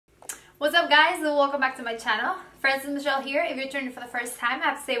What's up, guys? Welcome back to my channel. Francessmichelle here. If you're tuning for the first time, I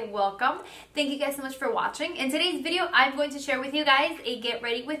have to say welcome. Thank you guys so much for watching. In today's video, I'm going to share with you guys a get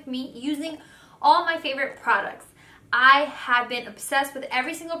ready with me using all my favorite products. I have been obsessed with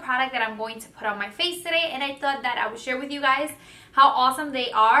every single product that I'm going to put on my face today, and I thought that I would share with you guys how awesome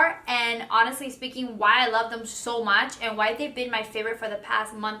they are, and honestly speaking, why I love them so much and why they've been my favorite for the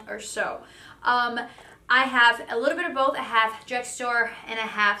past month or so. I have a little bit of both. I have drugstore and I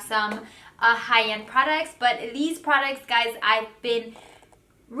have some high-end products, but these products, guys, I've been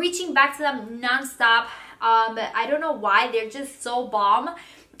reaching back to them non-stop. I don't know why, they're just so bomb,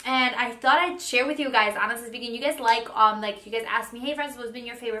 and I thought I'd share with you guys. Honestly speaking, you guys like you guys asked me, hey Frances, what's been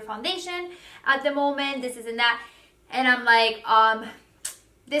your favorite foundation at the moment, this and that, and I'm like,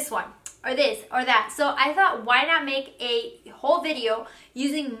 this one or this or that. So I thought, why not make a whole video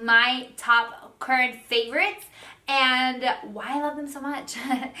using my top current favorites and why I love them so much.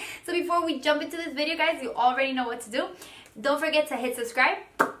 So before we jump into this video, guys, you already know what to do. Don't forget to hit subscribe.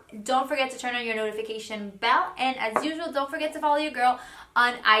 Don't forget to turn on your notification bell, and as usual, don't forget to follow your girl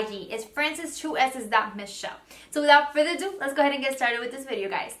on IG. It's Francess.Michelle. So without further ado, let's go ahead and get started with this video,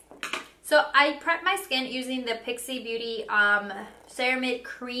 guys. So I prep my skin using the Pixie Beauty Ceramide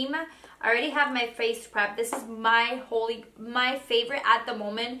Cream. I already have my face prep. This is my favorite at the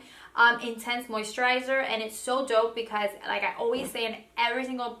moment. Intense moisturizer, and it's so dope because, like I always say in every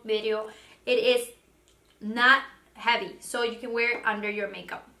single video, it is not heavy, so you can wear it under your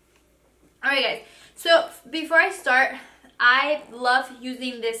makeup. Alright, guys, so before I start, I love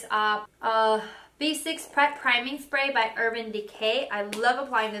using this B6 Prep Priming Spray by Urban Decay. I love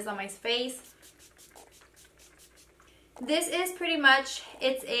applying this on my face. This is pretty much,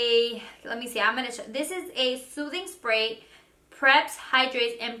 it's a, let me see, I'm gonna show. This is a soothing spray, preps,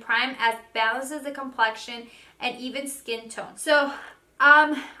 hydrates, and prime as balances the complexion and even skin tone. So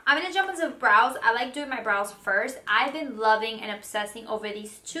I'm gonna jump into brows. I like doing my brows first. I've been loving and obsessing over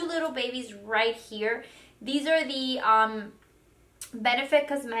these two little babies right here. These are the Benefit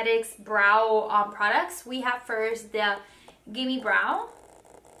Cosmetics brow products. We have first the Gimme Brow,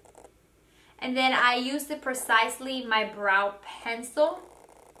 and then I use the Precisely My Brow Pencil.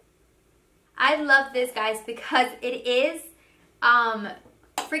 I love this, guys, because it is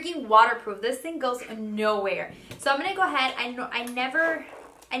freaking waterproof. This thing goes nowhere. So I'm gonna go ahead. I know I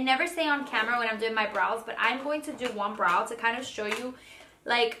never say on camera when I'm doing my brows, but I'm going to do one brow to kind of show you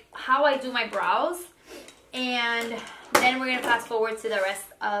like how I do my brows, and then we're gonna fast forward to the rest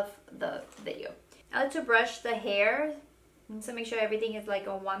of the video. I like to brush the hair to make sure everything is like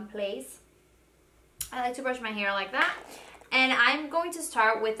in one place. I like to brush my hair like that, and I'm going to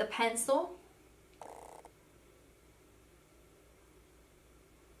start with the pencil.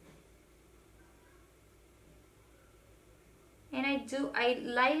 And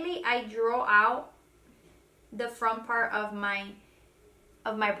I draw out the front part of my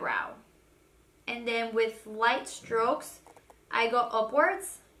brow, and then with light strokes I go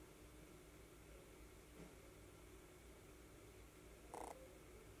upwards.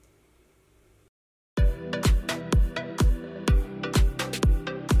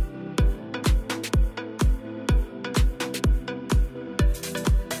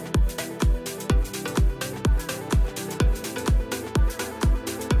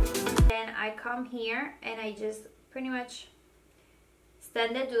 Come here and I just pretty much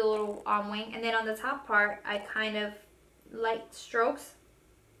extend it, do the little wing, and then on the top part I kind of light strokes.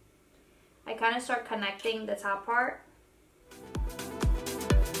 I kind of start connecting the top part.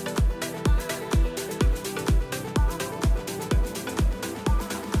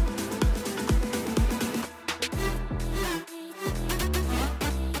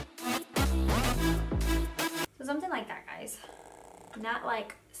 So something like that, guys. Not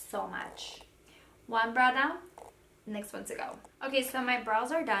like so much. One brow down, next one to go. Okay, so my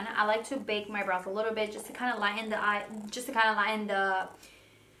brows are done. I like to bake my brows a little bit just to kind of lighten the eye, just to kind of lighten the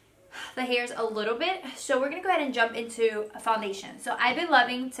hairs a little bit. So we're gonna go ahead and jump into a foundation. So I've been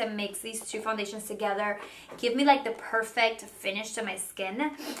loving to mix these two foundations together, give me like the perfect finish to my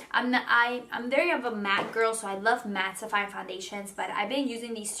skin. I'm very of a matte girl, so I love mattifying foundations, but I've been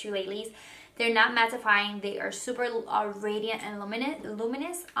using these two lately. They're not mattifying, they are super radiant and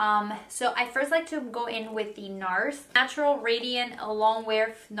luminous. So I first like to go in with the NARS Natural Radiant Long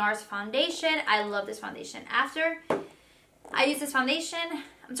Wear NARS Foundation. I love this foundation. After I use this foundation,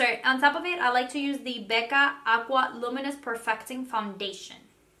 on top of it, I like to use the Becca Aqua Luminous Perfecting Foundation.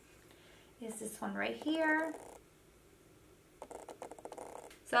 Is this one right here.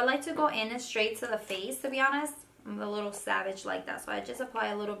 So I like to go in straight to the face, to be honest. I'm a little savage like that, so I just apply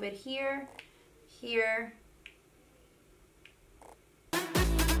a little bit here, here,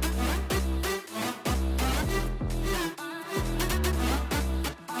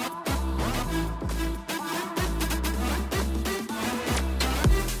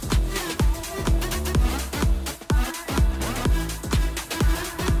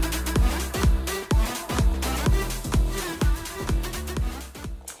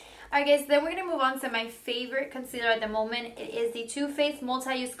 Alright guys, then we're going to move on to my favorite concealer at the moment. It is the Too Faced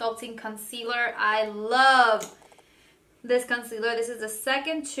Multi-Use Sculpting Concealer. I love this concealer. This is the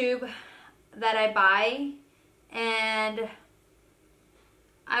second tube that I buy, and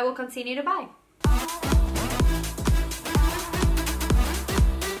I will continue to buy.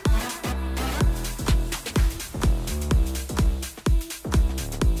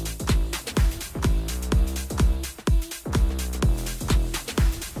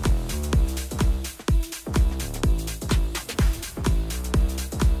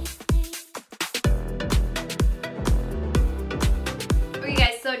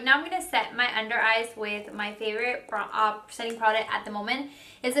 So now I'm going to set my under eyes with my favorite setting product at the moment.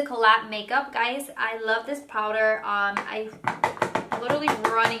 It's a GLAM makeup. Guys, I love this powder. I'm literally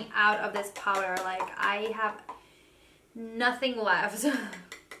running out of this powder. Like, I have nothing left. And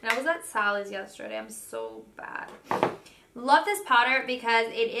I was at Sally's yesterday. I'm so bad. Love this powder because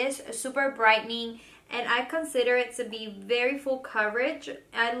it is super brightening, and I consider it to be very full coverage.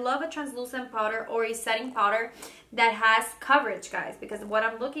 I love a translucent powder or a setting powder that has coverage, guys, because what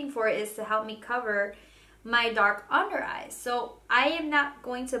I'm looking for is to help me cover my dark under eyes. So I am not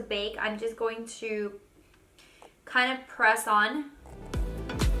going to bake. I'm just going to kind of press on.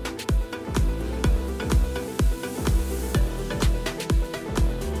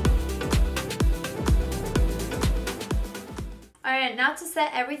 Alright, now to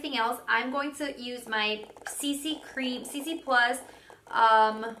set everything else, I'm going to use my CC Plus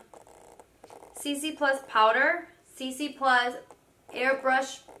powder, CC Plus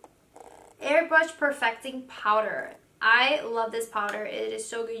Airbrush Perfecting Powder. I love this powder. It is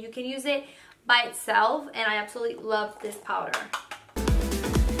so good. You can use it by itself, and I absolutely love this powder.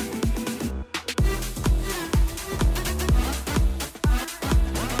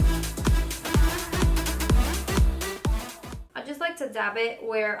 I just like to dab it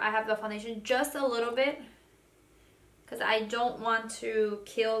where I have the foundation just a little bit, because I don't want to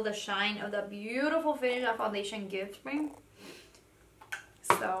kill the shine of the beautiful finish that foundation gives me.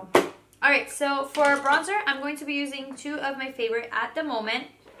 So, alright, so for bronzer, I'm going to be using two of my favorite at the moment.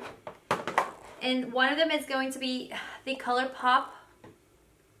 And one of them is going to be the ColourPop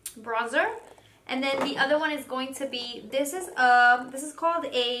bronzer. And then the other one is going to be, this is called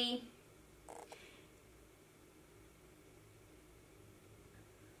a,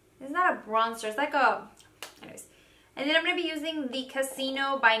 it's not a bronzer, it's like a, anyways. And then I'm going to be using the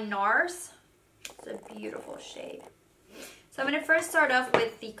Casino by NARS. It's a beautiful shade. So I'm going to first start off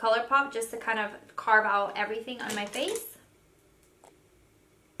with the ColourPop just to kind of carve out everything on my face.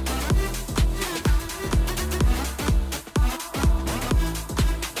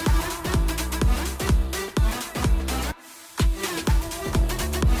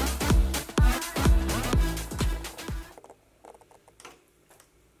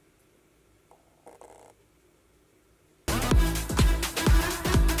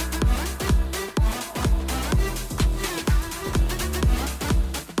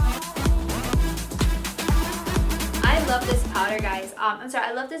 I love this powder, guys.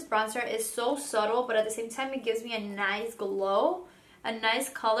 I love this bronzer. It's so subtle, but at the same time it gives me a nice glow, a nice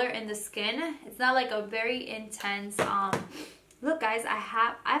color in the skin. It's not like a very intense look, guys. I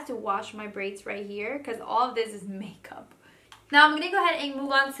have to wash my braids right here because all of this is makeup. Now I'm gonna go ahead and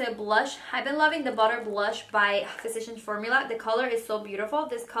move on to blush. I've been loving the Butter Blush by Physicians Formula. The color is so beautiful.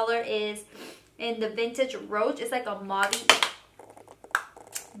 This color is in the Vintage Roach. It's like a mauve.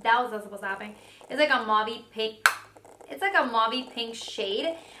 That was not supposed to happen. It's like a mauve pink. It's like a mauve pink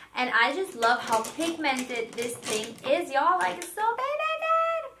shade, and I just love how pigmented this thing is, y'all. Like, it's so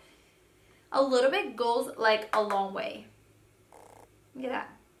pigmented. A little bit goes like a long way. Look at that.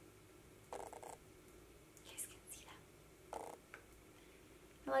 You guys can see that.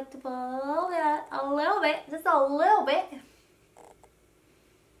 I like to put a little bit, just a little bit.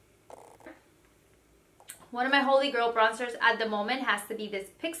 One of my holy grail bronzers at the moment has to be this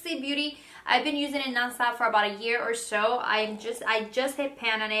Pixie Beauty. I've been using it nonstop for about a year or so. I just hit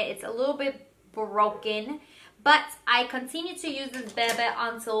pan on it. It's a little bit broken, but I continue to use this baby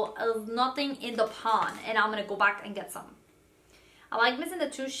until there's nothing in the pan, and I'm gonna go back and get some. I like missing the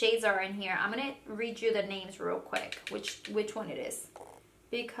two shades are in here. I'm gonna read you the names real quick, which one it is,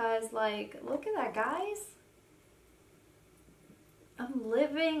 because like, look at that, guys. I'm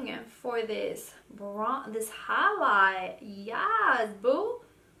living for this highlight. Yes, boo.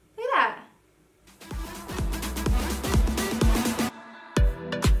 Look at that.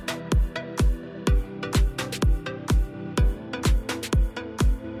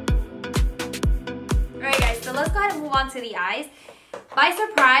 Alright guys, so let's go ahead and move on to the eyes. By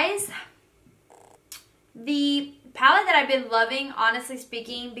surprise, the palette that I've been loving, honestly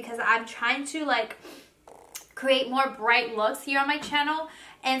speaking, because I'm trying to like create more bright looks here on my channel.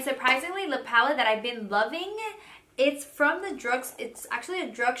 And surprisingly, the palette that I've been loving, it's from the drugs. It's actually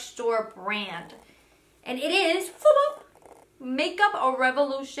a drugstore brand, and it is Makeup a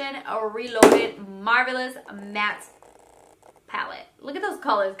Revolution, a Reloaded Marvelous Matte Palette. Look at those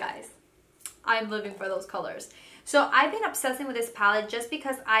colors, guys. I'm living for those colors. So I've been obsessing with this palette just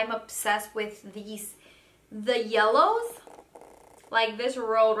because I'm obsessed with the yellows, like this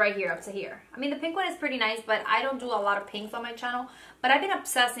road right here up to here. I mean, the pink one is pretty nice, but I don't do a lot of pinks on my channel. But I've been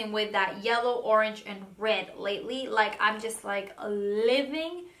obsessing with that yellow, orange, and red lately. Like, I'm just like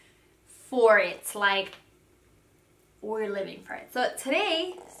living for it. Like, we're living for it. So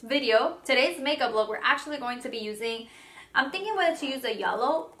today's video, today's makeup look, we're actually going to be using, I'm thinking whether to use a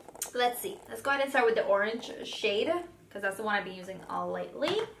yellow. Let's see. Let's go ahead and start with the orange shade, because that's the one I've been using all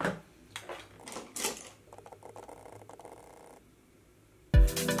lately.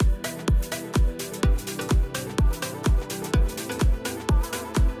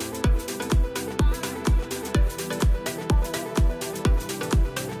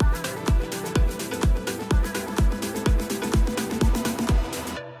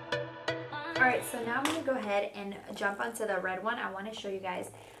 Alright, so now I'm going to go ahead and jump onto the red one. I want to show you guys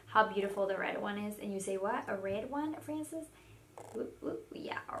how beautiful the red one is. And you say, what? A red one, Francis?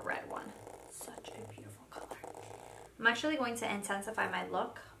 Yeah, a red one. Such a beautiful color. I'm actually going to intensify my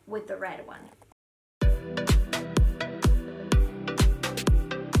look with the red one.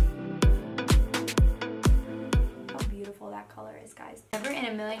 How beautiful that color is, guys. Never in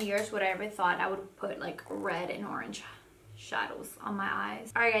a million years would I ever thought I would put like red and orange shadows on my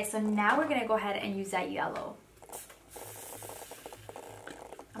eyes. Alright guys, so now we're gonna go ahead and use that yellow.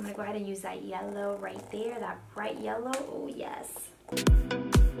 I'm gonna go ahead and use that yellow right there, that bright yellow. Oh yes.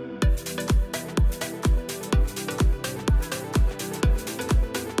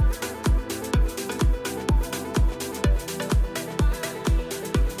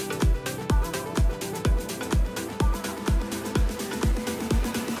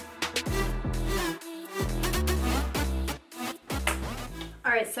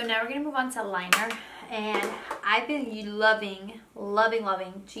 Alright, so now we're gonna move on to liner, and I've been loving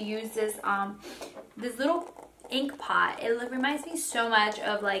to use this this little ink pot. It reminds me so much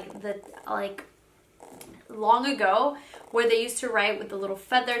of like long ago, where they used to write with the little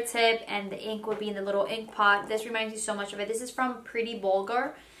feather tip and the ink would be in the little ink pot. This reminds me so much of it. This is from Pretty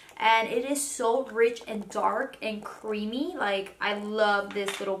Bulgar, and it is so rich and dark and creamy. Like, I love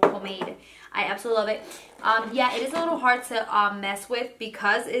this little pomade. I absolutely love it. Yeah, it is a little hard to mess with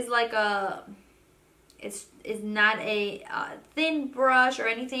because it's like a, it's not a thin brush or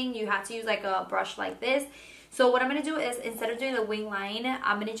anything. You have to use like a brush like this. So what I'm going to do is, instead of doing the wing line,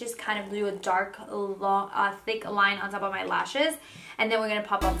 I'm going to just kind of do a dark, long, thick line on top of my lashes. And then we're going to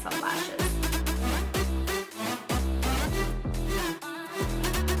pop up some lashes.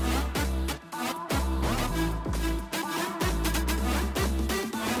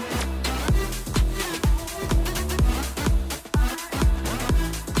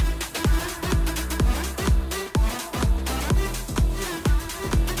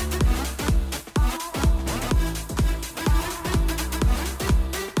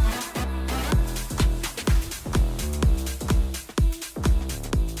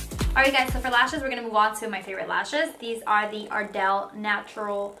 Alright guys, so for lashes, we're going to move on to my favorite lashes. These are the Ardell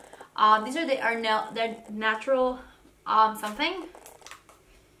Natural, these are the Ardell, they're natural something.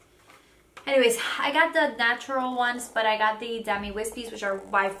 Anyways, I got the natural ones, but I got the Demi Wispies, which are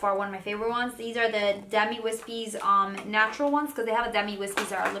by far one of my favorite ones. These are the Demi Wispies natural ones, because they have a Demi Wispies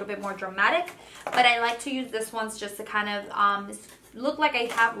that are a little bit more dramatic. But I like to use this ones just to kind of look like I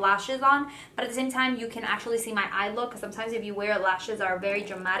have lashes on, but at the same time you can actually see my eye look, because sometimes if you wear lashes that are very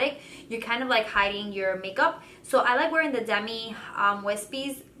dramatic, you're kind of like hiding your makeup. So I like wearing the Demi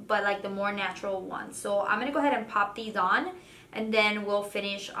Wispies, but like the more natural ones. So I'm gonna go ahead and pop these on, and then we'll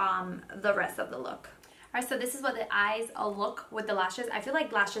finish the rest of the look. Alright, so this is what the eyes look with the lashes. I feel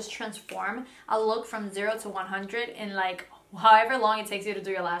like lashes transform a look from 0 to 100 in like however long it takes you to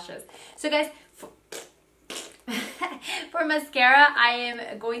do your lashes. So guys, for mascara, I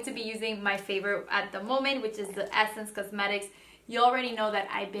am going to be using my favorite at the moment, which is the Essence Cosmetics. You already know that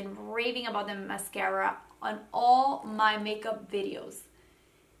I've been raving about the mascara on all my makeup videos.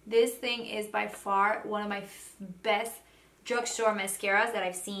 This thing is by far one of my best drugstore mascaras that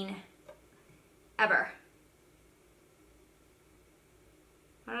I've seen ever.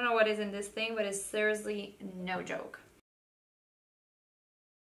 I don't know what is in this thing, but it's seriously no joke.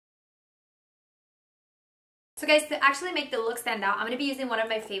 So guys, to actually make the look stand out, I'm going to be using one of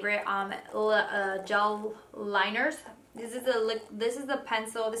my favorite gel liners. This is the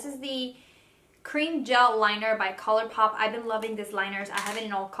pencil. This is the cream gel liner by ColourPop. I've been loving these liners. I have it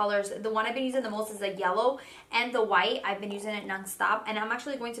in all colors. The one I've been using the most is the yellow and the white. I've been using it non-stop, and I'm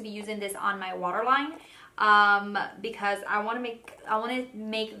actually going to be using this on my waterline because I want to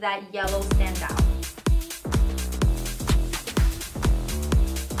make that yellow stand out.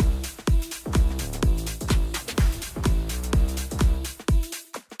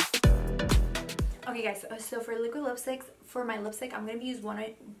 Okay guys, so for liquid lipsticks, for my lipstick, I'm going to be using one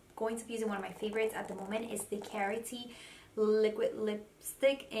of my favorites at the moment. Is the Carity liquid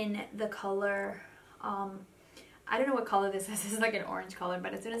lipstick in the color, I don't know what color this is. This is like an orange color,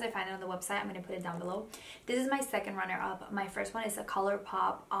 but as soon as I find it on the website, I'm going to put it down below. This is my second runner-up. My first one is a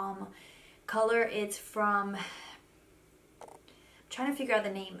ColourPop color. It's from, I'm trying to figure out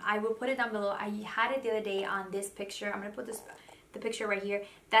the name. I will put it down below. I had it the other day on this picture. I'm going to put the picture right here.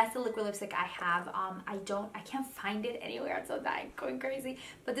 That's the liquid lipstick I have. I can't find it anywhere. I'm so dying, going crazy.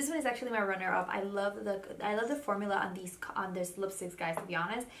 But this one is actually my runner-up. I love the formula on these lipsticks, guys, to be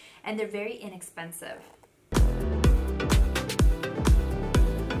honest, and they're very inexpensive.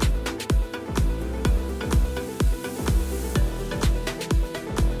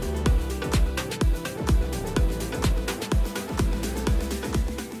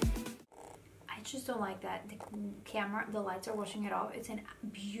 Don't like that the lights are washing it off. It's a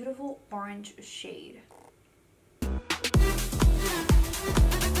beautiful orange shade.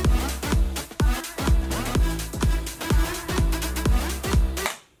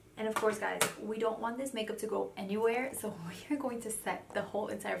 And of course guys, we don't want this makeup to go anywhere, so we are going to set the whole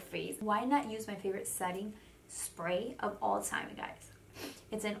entire face. Why not use my favorite setting spray of all time, guys?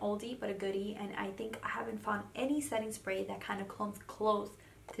 It's an oldie but a goodie, and I think I haven't found any setting spray that kind of comes close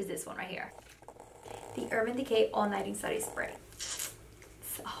to this one right here. The Urban Decay All Nighting Setting Spray. It's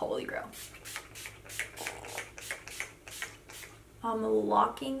a holy grail. I'm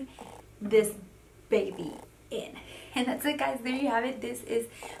locking this baby in. And that's it, guys. There you have it. This is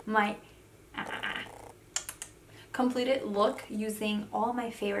my completed look using all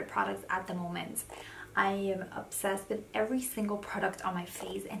my favorite products at the moment. I am obsessed with every single product on my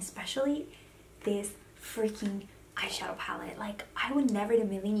face, and especially this freaking eyeshadow palette. Like, I would never in a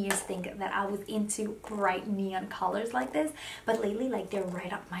million years think that I was into bright neon colors like this, but lately, like, they're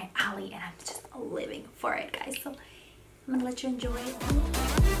right up my alley, and I'm just living for it, guys. So I'm gonna let you enjoy it.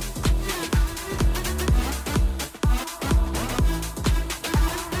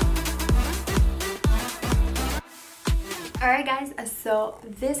 Alright guys, so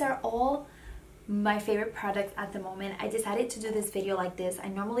these are all my favorite products at the moment. I decided to do this video like this. I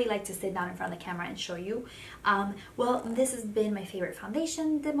normally like to sit down in front of the camera and show you. Well, this has been my favorite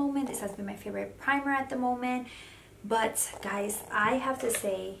foundation at the moment. This has been my favorite primer at the moment. But guys, I have to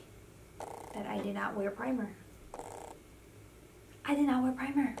say that I did not wear primer. I did not wear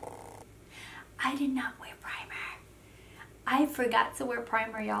primer. I did not wear primer. I forgot to wear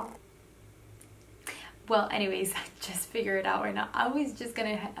primer, y'all. Well, anyways, I just figured it out right now. I was just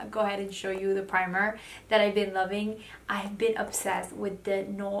gonna go ahead and show you the primer that I've been loving. I've been obsessed with this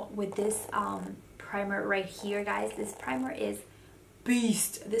primer right here, guys. This primer is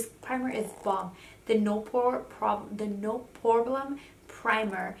beast. This primer is bomb. The No Problem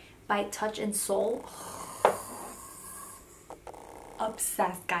Primer by Touch and Soul.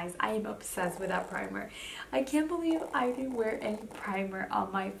 Obsessed, guys. I am obsessed with that primer. I can't believe I didn't wear any primer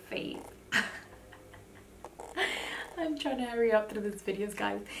on my face. I'm trying to hurry up through this videos,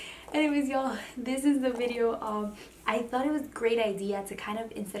 guys. Anyways, y'all, this is the video. I thought it was a great idea to kind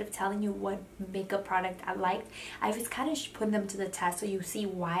of, instead of telling you what makeup product I liked, I was kind of putting them to the test so you see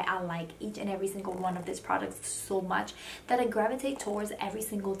why I like each and every single one of these products so much that I gravitate towards every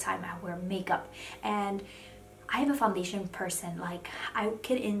single time I wear makeup. And I am a foundation person. Like, I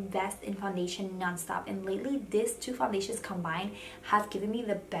could invest in foundation non-stop, and lately these two foundations combined have given me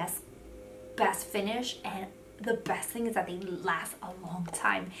the best finish, and the best thing is that they last a long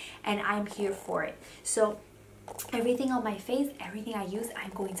time, and I'm here for it. So everything on my face, everything I use, I'm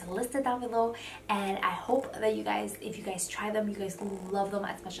going to list it down below, and I hope that you guys, if you guys try them, you guys love them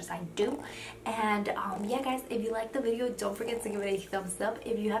as much as I do. And yeah guys, if you like the video, don't forget to give it a thumbs up.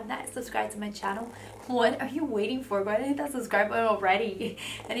 If you have not subscribed to my channel, what are you waiting for? Go ahead and hit that subscribe button already.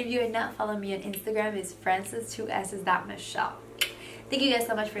 And if you are not following me on Instagram, it's Francess2s.Michelle. Thank you guys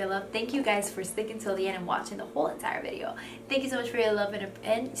so much for your love. Thank you guys for sticking till the end and watching the whole entire video. Thank you so much for your love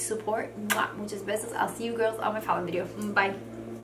and support. Muchas besos. I'll see you girls on my following video. Bye.